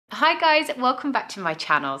Hi guys, welcome back to my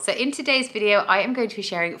channel. So in today's video, I am going to be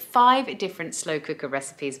sharing 5 different slow cooker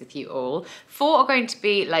recipes with you all. 4 are going to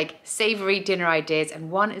be like savory dinner ideas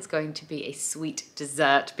and 1 is going to be a sweet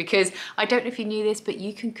dessert, because I don't know if you knew this, but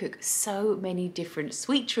you can cook so many different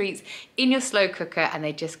sweet treats in your slow cooker and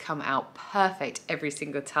they just come out perfect every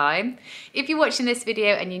single time. If you're watching this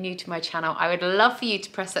video and you're new to my channel, I would love for you to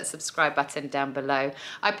press that subscribe button down below.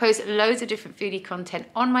 I post loads of different foodie content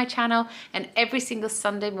on my channel, and every single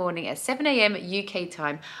Sunday morning at 7 AM UK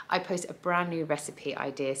time, I post a brand new recipe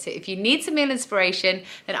idea. So if you need some meal inspiration,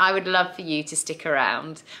 then I would love for you to stick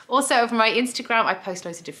around. Also over my Instagram, I post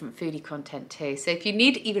loads of different foodie content too. So if you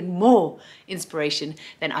need even more inspiration,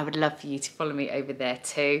 then I would love for you to follow me over there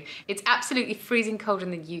too. It's absolutely freezing cold in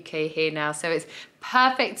the UK here now, so it's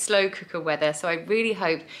perfect slow cooker weather. So I really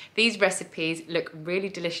hope these recipes look really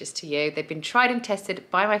delicious to you. They've been tried and tested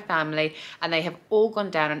by my family and they have all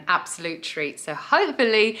gone down an absolute treat. So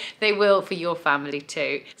hopefully they will for your family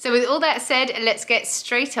too. So with all that said, let's get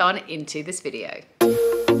straight on into this video.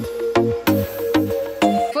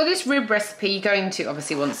 For this rib recipe, you're going to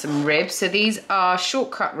obviously want some ribs. So these are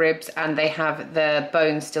shortcut ribs and they have the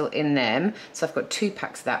bone still in them. So I've got 2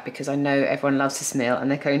 packs of that because I know everyone loves this meal and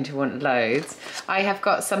they're going to want loads. I have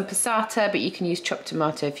got some passata, but you can use chopped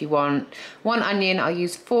tomato if you want. 1 onion, I'll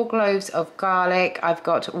use 4 cloves of garlic. I've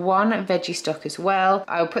got 1 veggie stock as well.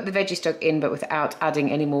 I'll put the veggie stock in, but without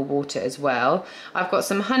adding any more water as well. I've got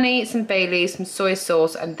some honey, some bay leaves, some soy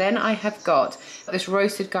sauce, and then I have got this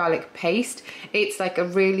roasted garlic paste. It's like a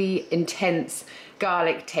really intense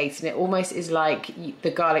garlic taste, and it almost is like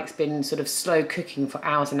the garlic's been sort of slow cooking for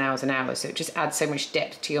hours and hours and hours, so it just adds so much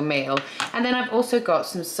depth to your meal. And then I've also got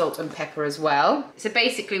some salt and pepper as well. So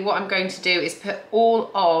basically what I'm going to do is put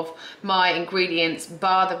all of my ingredients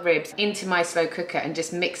bar the ribs into my slow cooker and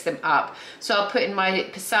just mix them up. So I'll put in my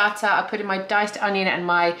passata, I'll put in my diced onion and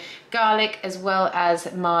my garlic, as well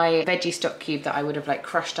as my veggie stock cube that I would have like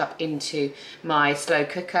crushed up into my slow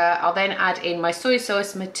cooker. I'll then add in my soy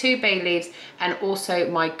sauce, my 2 bay leaves, and also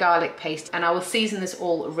my garlic paste, and I will season this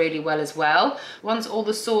all really well as well. Once all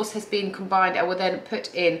the sauce has been combined, I will then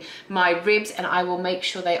put in my ribs and I will make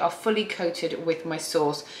sure they are fully coated with my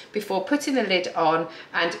sauce before putting the lid on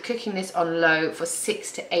and cooking this on low for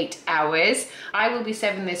 6 to 8 hours. I will be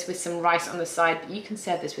serving this with some rice on the side, but you can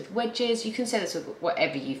serve this with wedges, you can serve this with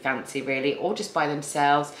whatever you fancy really, or just by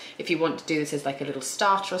themselves if you want to do this as like a little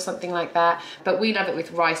starter or something like that. But we love it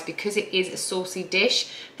with rice because it is a saucy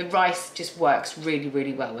dish. The rice just works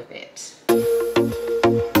really well with it.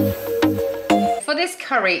 For this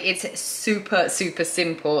curry, it's super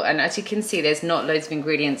simple, and as you can see, there's not loads of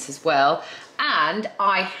ingredients as well. And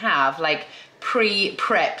I have like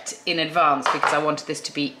pre-prepped in advance because I wanted this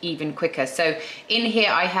to be even quicker. So in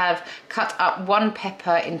here I have cut up 1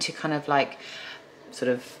 pepper into kind of like sort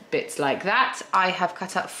of bits like that. I have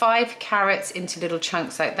cut up 5 carrots into little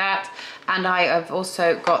chunks like that, and I have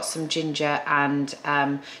also got some ginger and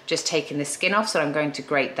just taken the skin off, so I'm going to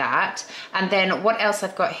grate that. And then what else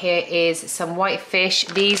I've got here is some white fish.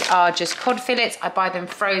 These are just cod fillets. I buy them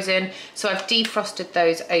frozen, so I've defrosted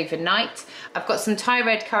those overnight. I've got some Thai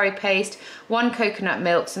red curry paste, 1 coconut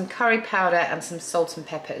milk, some curry powder, and some salt and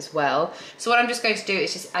pepper as well. So what I'm just going to do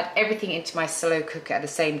is just add everything into my slow cooker at the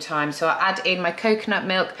same time. So I'll add in my coconut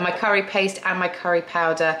milk, my curry paste and my curry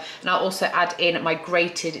powder, and I'll also add in my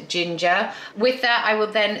grated ginger. With that, I will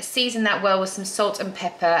then season that well with some salt and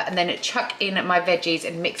pepper, and then chuck in my veggies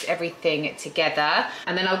and mix everything together.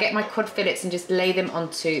 And then I'll get my cod fillets and just lay them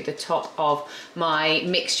onto the top of my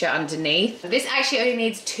mixture underneath. This actually only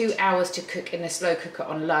needs 2 hours to cook in a slow cooker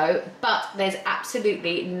on low, but there's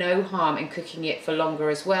absolutely no harm in cooking it for longer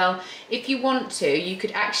as well. If you want to, you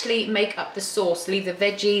could actually make up the sauce, leave the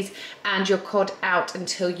veggies and your cod out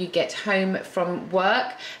until you get home from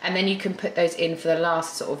work, and then you can put those in for the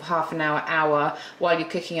last sort of half an hour while you're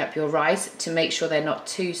cooking up your rice to make sure they're not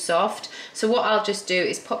too soft. So what I'll just do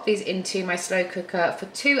is pop these into my slow cooker for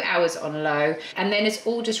 2 hours on low, and then it's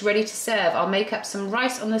all just ready to serve. I'll make up some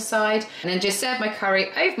rice on the side and then just serve my curry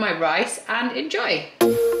over my rice and enjoy.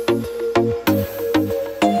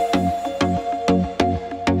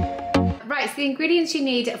 The ingredients you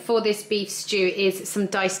need for this beef stew is some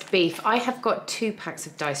diced beef. I have got 2 packs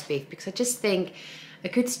of diced beef because I just think a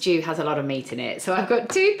good stew has a lot of meat in it. So I've got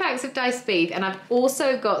 2 packs of diced beef, and I've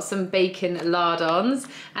also got some bacon lardons.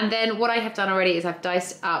 And then what I have done already is I've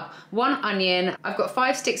diced up 1 onion. I've got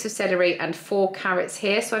 5 sticks of celery and 4 carrots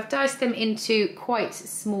here. So I've diced them into quite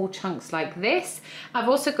small chunks like this. I've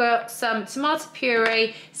also got some tomato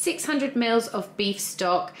puree, 600 mils of beef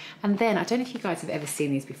stock. And then, I don't know if you guys have ever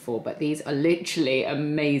seen these before, but these are literally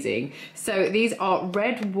amazing. So these are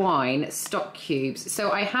red wine stock cubes.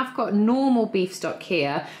 So I have got normal beef stock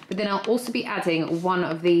here, but then I'll also be adding 1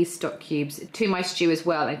 of these stock cubes to my stew as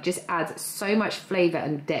well. It just adds so much flavour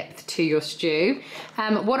and depth to your stew.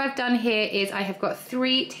 What I've done here is I have got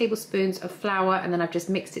 3 tablespoons of flour, and then I've just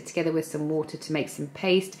mixed it together with some water to make some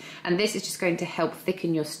paste. And this is just going to help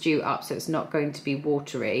thicken your stew up so it's not going to be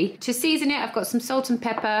watery. To season it, I've got some salt and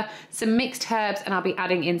pepper, some mixed herbs, and I'll be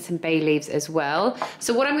adding in some bay leaves as well.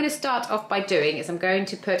 So what I'm going to start off by doing is I'm going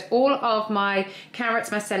to put all of my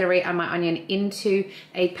carrots, my celery and my onion into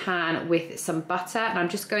a pan with some butter, and I'm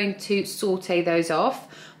just going to saute those off.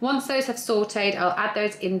 Once those have sauteed, I'll add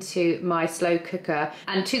those into my slow cooker,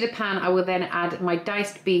 and to the pan I will then add my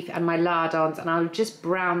diced beef and my lardons, and I'll just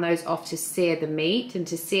brown those off to sear the meat and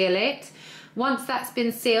to seal it. Once that's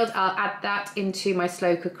been sealed, I'll add that into my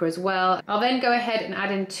slow cooker as well. I'll then go ahead and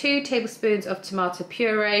add in 2 tablespoons of tomato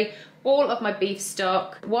puree, all of my beef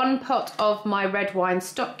stock, 1 pot of my red wine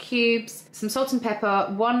stock cubes, some salt and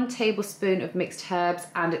pepper, 1 tablespoon of mixed herbs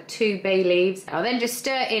and 2 bay leaves. I'll then just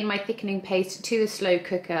stir in my thickening paste to the slow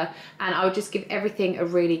cooker, and I'll just give everything a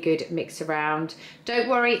really good mix around. Don't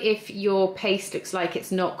worry if your paste looks like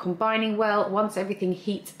it's not combining well. Once everything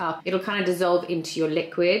heats up, it'll kind of dissolve into your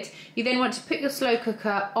liquid. You then want to put your slow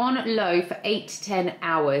cooker on low for 8 to 10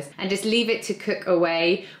 hours and just leave it to cook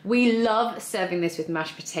away. We love serving this with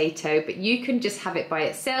mashed potato, but you can just have it by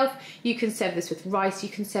itself. You can serve this with rice, you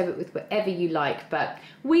can serve it with whatever you like, but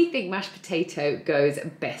we think mashed potato goes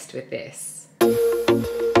best with this.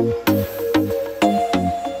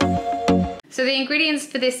 So the ingredients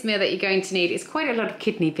for this meal that you're going to need is quite a lot of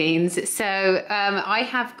kidney beans. So I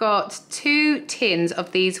have got 2 tins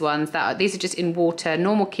of these ones these are just in water,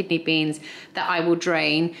 normal kidney beans that I will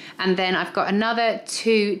drain. And then I've got another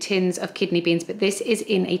 2 tins of kidney beans, but this is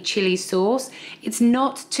in a chili sauce. It's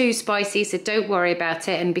not too spicy, so don't worry about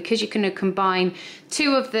it. And because you're going to combine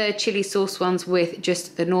 2 of the chili sauce ones with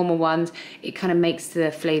just the normal ones, it kind of makes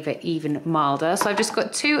the flavour even milder. So I've just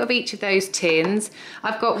got 2 of each of those tins.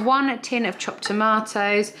 I've got 1 tin of chopped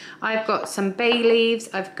tomatoes, I've got some bay leaves,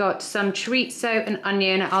 I've got some chorizo and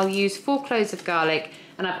onion, I'll use 4 cloves of garlic,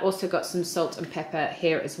 and I've also got some salt and pepper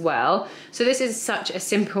here as well. So this is such a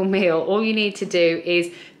simple meal. All you need to do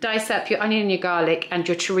is dice up your onion and your garlic and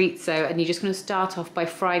your chorizo, and you're just going to start off by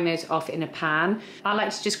frying those off in a pan. I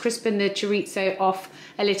like to just crispen the chorizo off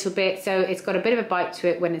a little bit so it's got a bit of a bite to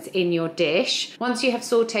it when it's in your dish. Once you have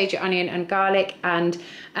sauteed your onion and garlic and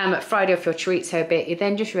fried off your chorizo a bit, you're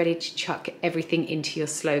then just ready to chuck everything into your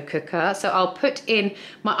slow cooker. So I'll put in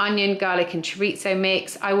my onion, garlic and chorizo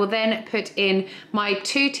mix. I will then put in my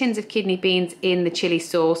 2 tins of kidney beans in the chili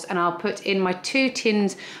sauce, and I'll put in my 2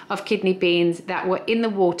 tins of kidney beans that were in the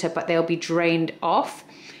water but they'll be drained off.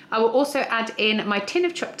 I will also add in my tin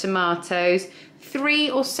of chopped tomatoes, 3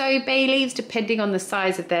 or so bay leaves depending on the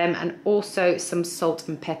size of them, and also some salt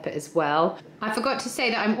and pepper as well. I forgot to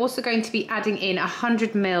say that I'm also going to be adding in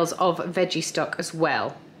 100 mils of veggie stock as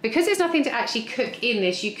well. Because there's nothing to actually cook in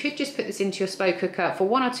this, you could just put this into your slow cooker for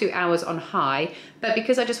 1 or 2 hours on high, but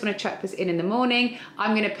because I just want to chuck this in the morning,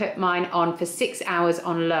 I'm going to put mine on for 6 hours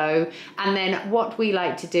on low. And then what we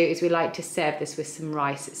like to do is we like to serve this with some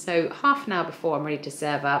rice. So half an hour before I'm ready to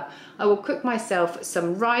serve up, I will cook myself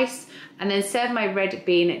some rice and then serve my red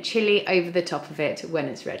bean chili over the top of it when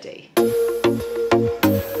it's ready.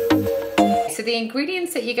 So the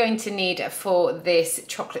ingredients that you're going to need for this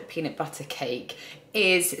chocolate peanut butter cake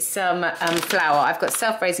is some flour. I've got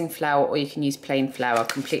self-raising flour, or you can use plain flour,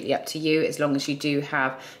 completely up to you, as long as you do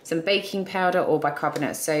have some baking powder or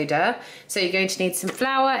bicarbonate soda. So you're going to need some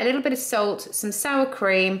flour, a little bit of salt, some sour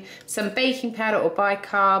cream, some baking powder or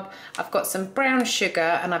bicarb. I've got some brown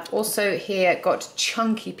sugar, and I've also here got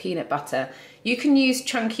chunky peanut butter. You can use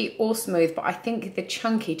chunky or smooth, but I think the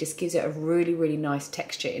chunky just gives it a really, really nice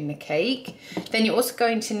texture in the cake. Then you're also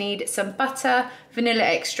going to need some butter, vanilla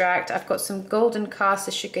extract. I've got some golden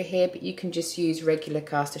caster sugar here, but you can just use regular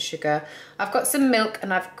caster sugar. I've got some milk,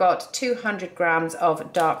 and I've got 200 grams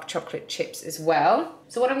of dark chocolate chips as well.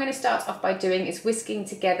 So what I'm going to start off by doing is whisking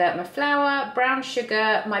together my flour, brown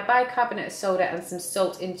sugar, my bicarbonate of soda and some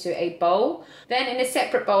salt into a bowl. Then in a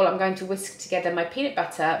separate bowl I'm going to whisk together my peanut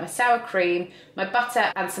butter, my sour cream, my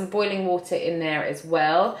butter and some boiling water in there as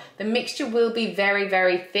well. The mixture will be very,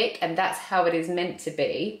 very thick and that's how it is meant to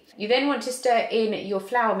be. You then want to stir in your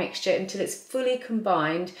flour mixture until it's fully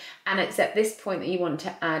combined, and it's at this point that you want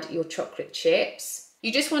to add your chocolate chips.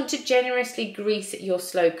 You just want to generously grease your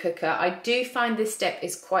slow cooker. I do find this step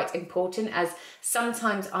is quite important, as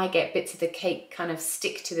sometimes I get bits of the cake kind of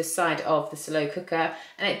stick to the side of the slow cooker,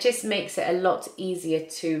 and it just makes it a lot easier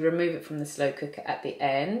to remove it from the slow cooker at the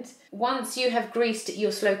end. Once you have greased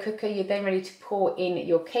your slow cooker, you're then ready to pour in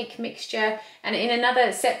your cake mixture, and in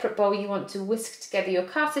another separate bowl you want to whisk together your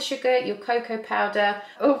caster sugar, your cocoa powder.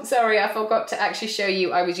 Oh, sorry, I forgot to actually show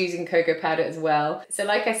you I was using cocoa powder as well. So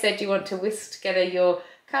like I said, you want to whisk together your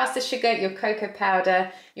caster sugar, your cocoa powder,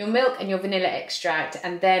 your milk and your vanilla extract,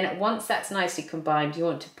 and then once that's nicely combined, you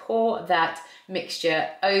want to pour that mixture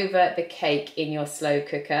over the cake in your slow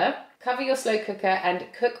cooker. Cover your slow cooker and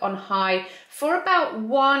cook on high for about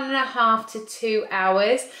 1.5 to 2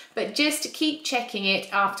 hours, but just keep checking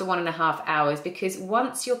it after 1.5 hours, because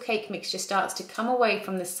once your cake mixture starts to come away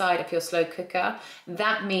from the side of your slow cooker,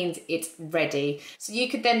 that means it's ready. So you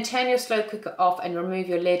could then turn your slow cooker off and remove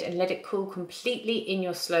your lid and let it cool completely in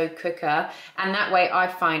your slow cooker, and that way I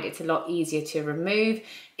find it's a lot easier to remove.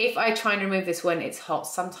 If I try and remove this when it's hot,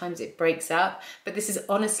 sometimes it breaks up, but this is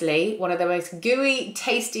honestly one of the most gooey,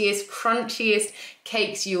 tastiest, crunchiest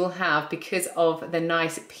cakes you will have because of the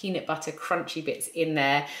nice peanut butter crunchy bits in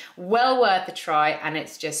there. Well worth a try, and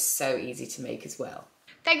it's just so easy to make as well.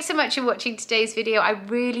 Thanks so much for watching today's video. I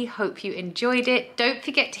really hope you enjoyed it. Don't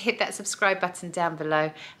forget to hit that subscribe button down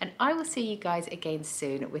below, and I will see you guys again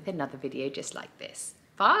soon with another video just like this.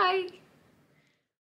 Bye!